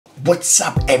What's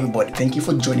up, everybody? Thank you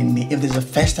for joining me. If this is the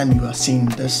first time you are seeing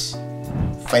this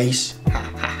face,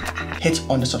 hit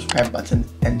on the subscribe button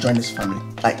and join this family.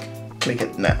 Like, click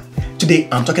it now. Today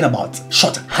I'm talking about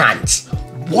shorthands.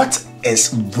 What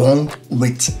is wrong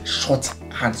with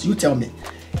shorthands? You tell me.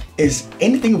 Is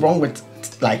anything wrong with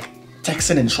like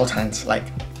texting in shorthands? Like,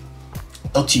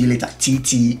 talk to you later,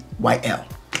 TTYL.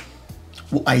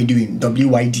 What are you doing?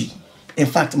 WYD. In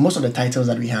fact, most of the titles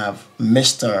that we have,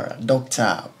 Mr.,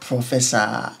 Doctor,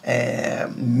 Professor,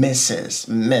 Mrs.,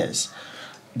 Miss,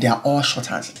 they are all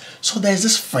shorthands. So there's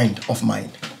this friend of mine.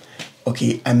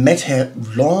 Okay, I met her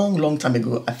long time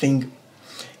ago. I think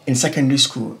in secondary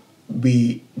school,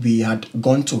 we had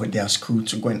gone to their school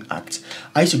to go and act.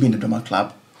 I used to be in the drama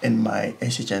club in my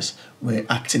SHS, we're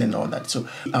acting and all that. So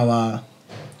our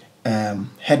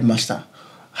headmaster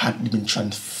had been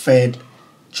transferred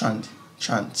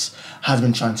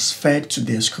to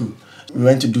their school. We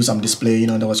went to do some display, you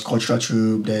know, there was cultural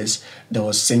troupe, there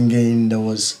was singing, there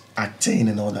was acting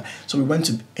and all that. So we went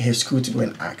to her school to go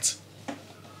and act.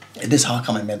 This is how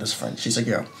come I met this friend. She's a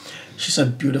girl. She's a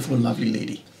beautiful, lovely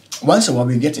lady. Once in a while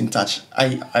we get in touch.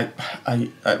 We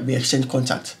exchange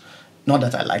contact. Not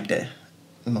that I like her.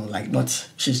 You know, like not,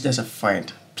 she's just a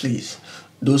friend. Please.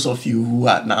 Those of you who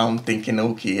are now thinking,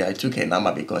 okay, I took her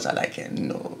number because I like her.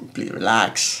 No, please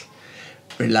relax.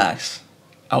 Relax.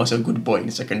 I was a good boy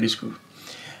in secondary school.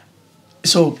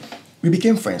 So we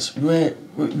became friends. We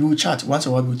would chat once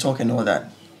in a while, we would talk and all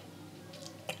that.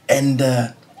 And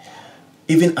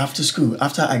even after school,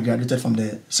 after I graduated from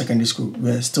the secondary school,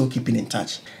 we were still keeping in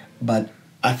touch. But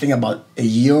I think about a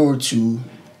year or two,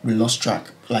 we lost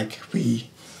track. Like we're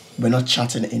not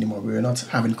chatting anymore. We were not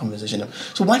having conversation.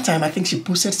 So one time, I think she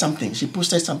posted something. She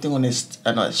posted something on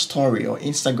a story or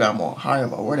Instagram or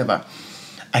however, or whatever.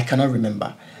 I cannot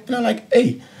remember. And I'm like,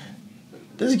 hey,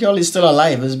 this girl is still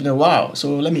alive. It's been a while.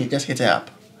 So let me just hit her up.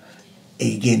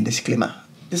 Again, disclaimer.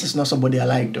 This is not somebody I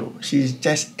like though. She's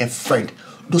just a friend.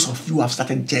 Those of you have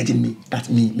started judging me. That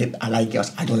me, maybe I like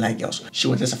girls. I don't like girls. She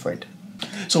was just a friend.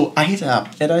 So I hit her up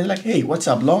and I was like, hey, what's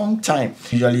up? Long time.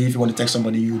 Usually if you want to text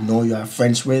somebody you know you are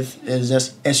friends with, it's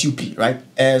just SUP, right?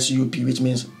 SUP, which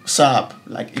means sup.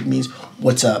 Like it means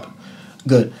what's up.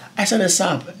 Good. I said, what's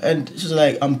up? And she's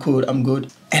like, I'm cool, I'm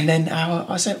good. And then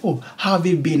I said, oh, how have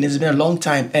you been? It's been a long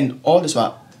time. And all this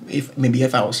while, if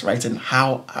I was writing,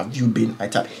 how have you been? I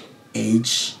type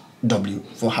HW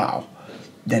for how.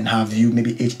 Then have you,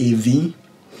 maybe HAV.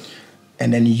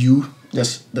 And then you,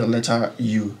 just the letter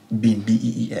U, been,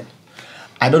 BEEN.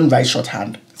 I don't write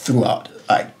shorthand throughout.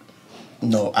 Like,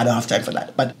 no, I don't have time for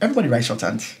that. But everybody writes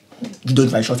shorthand. You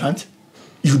don't write shorthand?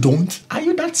 You don't? Are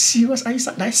you that serious? Are you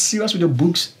that serious with your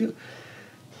books?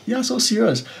 You're so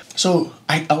serious. So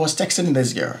I was texting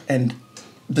this girl and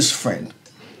this friend,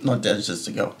 not just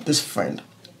a girl, this friend,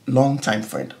 long-time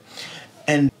friend.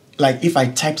 And like if I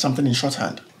type something in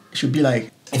shorthand, it should be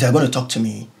like, if you're going to talk to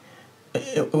me,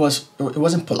 it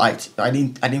wasn't polite. I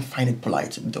didn't find it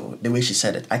polite though, the way she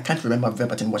said it. I can't remember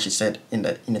verbatim what she said in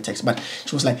the text, but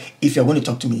she was like, if you're going to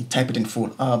talk to me, type it in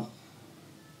phone.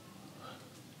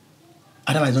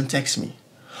 Otherwise, don't text me.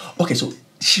 Okay, so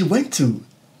she went to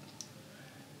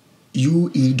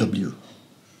UEW,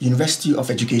 University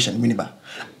of Education, Winneba.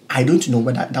 I don't know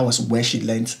whether that was where she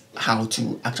learned how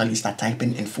to actually start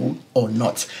typing in full or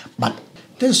not. But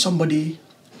there's somebody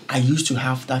I used to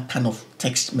have that kind of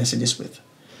text messages with.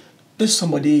 There's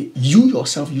somebody you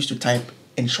yourself used to type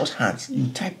in shorthands.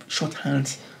 You type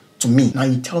shorthands to me. Now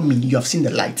you tell me you have seen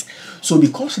the light. So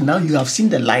because now you have seen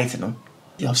the light, you know,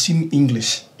 you have seen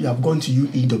English, you have gone to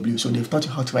UEW, so they've taught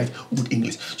you how to write good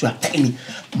English. So you are telling me,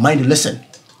 mind you, listen,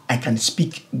 I can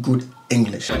speak good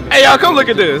English. Hey y'all, come look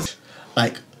at this.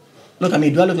 Like, look at me,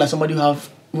 do I look like somebody who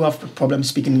have problems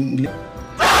speaking English?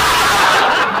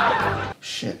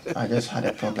 Shit, I just had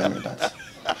a problem with that.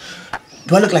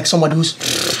 Do I look like somebody who's...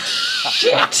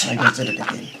 Shit, I just did it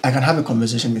again. I can have a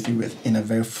conversation with you in a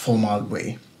very formal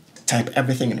way. Type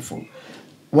everything in full.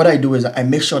 What I do is I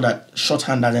make sure that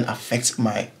shorthand doesn't affect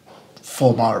my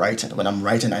formal writing. When I'm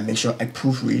writing, I make sure I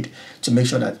proofread to make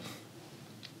sure that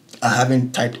I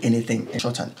haven't typed anything in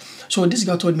shorthand. So this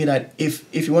girl told me that if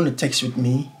you want to text with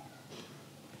me,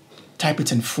 type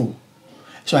it in full.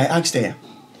 So I asked her,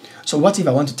 so what if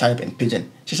I want to type in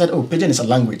Pidgin? She said, oh, Pidgin is a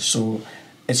language, so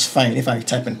it's fine. If I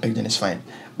type in Pidgin, it's fine.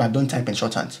 But don't type in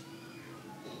shorthand.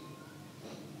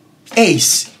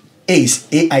 AIDS, AIDS,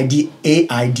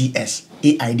 AIDS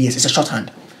is a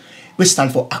shorthand, which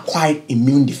stands for Acquired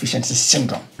Immune Deficiency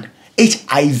Syndrome.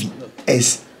 HIV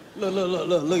is...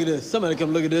 Look at this. Somebody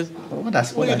come look at this. What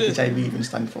does HIV even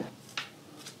stand for?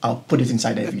 I'll put it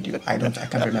inside the video. I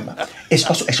can't remember. It's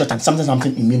also a shorthand,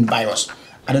 something immune virus.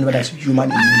 I don't know whether it's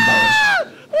human immune virus.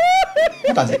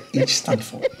 What does the H stand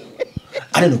for?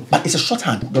 I don't know, but it's a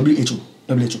shorthand. WHO,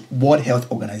 World Health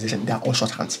Organization, they are all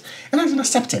shorthands. And that's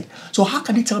accepted. So how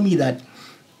can you tell me that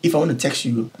if I want to text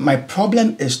you, my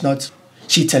problem is not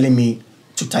she telling me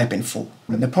to type in full.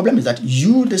 The problem is that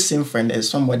you, the same friend, is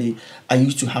somebody I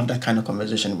used to have that kind of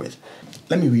conversation with.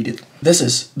 Let me read it. This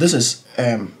is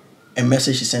a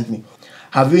message she sent me.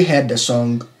 Have you heard the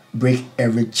song Break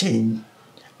Every Chain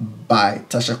by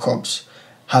Tasha Cobbs?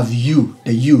 Have you,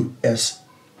 the U is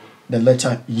the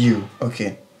letter U,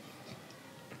 okay.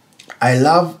 I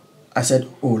said,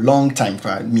 oh, long time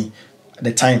for me.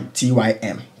 The time,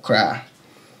 TYM, cry.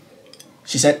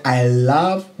 She said, I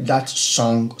love that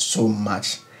song so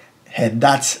much. Her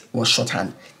that was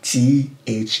shorthand,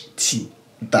 THT,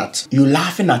 that. You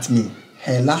laughing at me.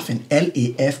 Her laughing,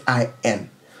 LAFIN,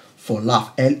 for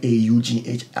laugh,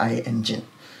 LAUGHING.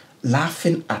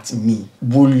 Laughing at me.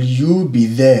 Will you be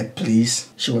there, please?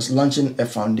 She was launching a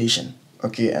foundation,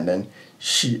 okay, and then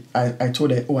I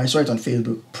told her, oh, I saw it on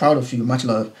Facebook. Proud of you, much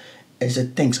love. And she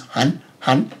said, thanks, Han,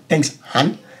 thanks,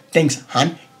 Han,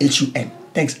 HUN,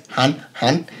 thanks,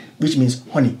 Han, which means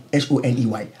honey,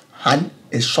 HONEY. Han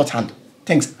is shorthand.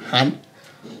 Thanks, Han.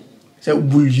 So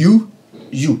will you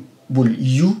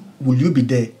be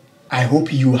there? I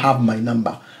hope you have my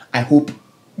number. I hope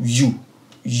you.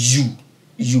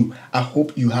 I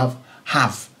hope you have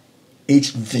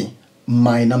HV.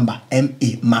 My number,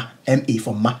 M-A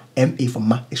for ma,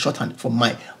 is shorthand for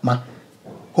ma.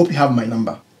 Hope you have my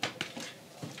number.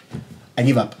 I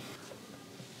give up.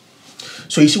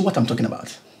 So you see what I'm talking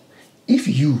about.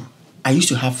 I used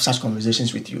to have such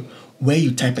conversations with you where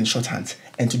you type in shorthand,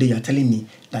 and today you're telling me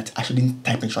that I shouldn't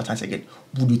type in shorthand again.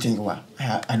 Would you think, well,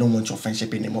 I don't want your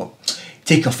friendship anymore.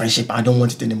 Take your friendship, I don't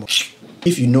want it anymore.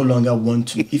 If you no longer want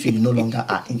to, if you no longer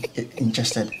are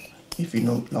interested, if you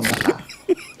no longer are,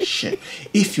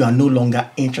 if you are no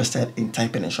longer interested in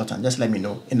typing in shorthand, just let me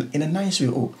know in a nice way.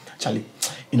 Oh, Charlie,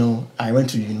 I went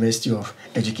to the University of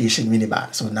Education,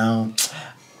 Winneba, so now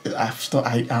I've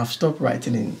stopped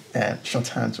writing in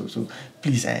shorthand. So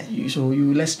please,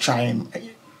 let's try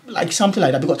like something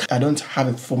like that, because I don't have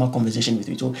a formal conversation with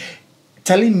you. So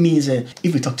telling me is if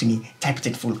you talk to me, type it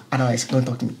in full. Otherwise, don't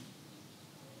talk to me.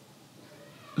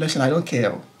 Listen, I don't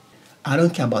care. I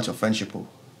don't care about your friendship.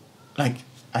 Like,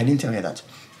 I didn't tell her that.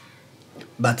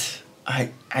 But I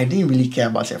didn't really care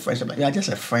about your friendship. Like, you're just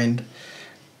a friend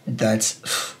that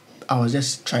I was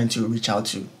just trying to reach out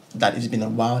to. That it's been a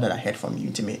while that I heard from you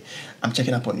to me. I'm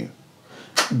checking up on you.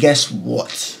 Guess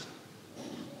what?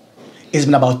 It's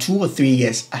been about 2 or 3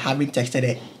 years. I haven't texted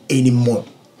her anymore.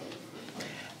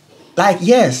 Like,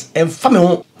 yes, and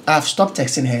family, I've stopped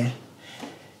texting her.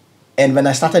 And when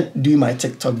I started doing my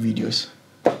TikTok videos,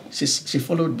 she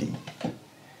followed me.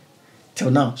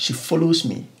 Till now, she follows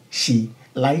me. She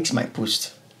likes my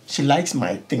post. She likes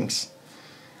my things.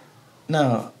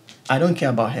 Now, I don't care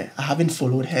about her. I haven't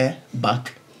followed her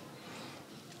back.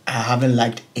 I haven't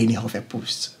liked any of her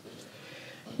posts.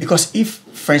 Because if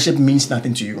friendship means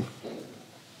nothing to you,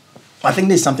 I think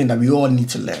there's something that we all need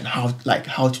to learn, how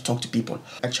to talk to people.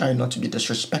 I try not to be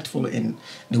disrespectful in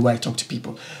the way I talk to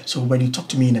people. So when you talk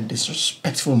to me in a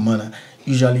disrespectful manner,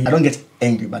 usually I don't get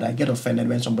angry, but I get offended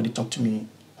when somebody talk to me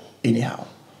anyhow.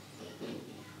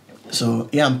 So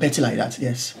yeah, I'm petty like that.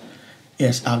 Yes,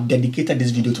 I've dedicated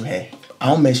this video to her. I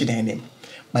won't mention her name,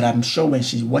 but I'm sure when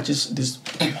she watches this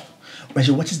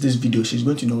video, she's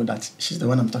going to know that she's the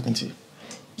one I'm talking to.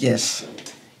 Yes,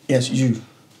 you.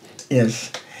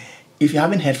 Yes. If you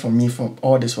haven't heard from me for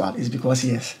all this while, it's because,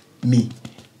 yes,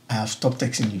 I have stopped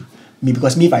texting you.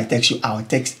 Because if I text you,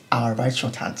 I'll write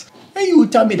shorthand. And you will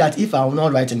tell me that if I will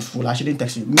not write in full, I shouldn't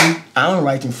text you. I don't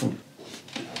write in full.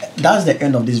 That's the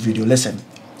end of this video. Listen,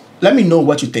 let me know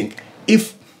what you think.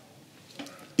 If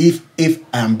I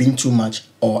am being too much,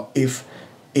 or if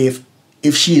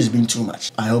she is being too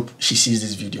much. I hope she sees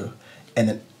this video,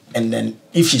 and then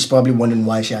if she's probably wondering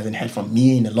why she hasn't heard from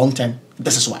me in a long time,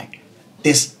 this is why.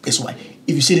 This is why.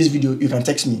 If you see this video, you can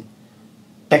text me.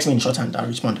 Text me in shorthand, I'll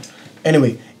respond.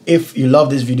 Anyway, if you love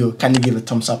this video, can you give a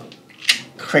thumbs up?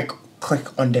 Click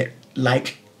on the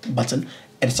like button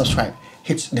and subscribe.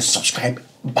 Hit the subscribe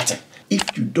button.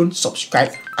 If you don't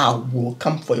subscribe, I will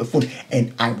come for your phone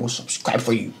and I will subscribe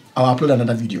for you. I'll upload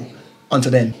another video.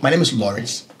 Until then, my name is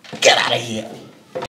Lawrence. Get out of here.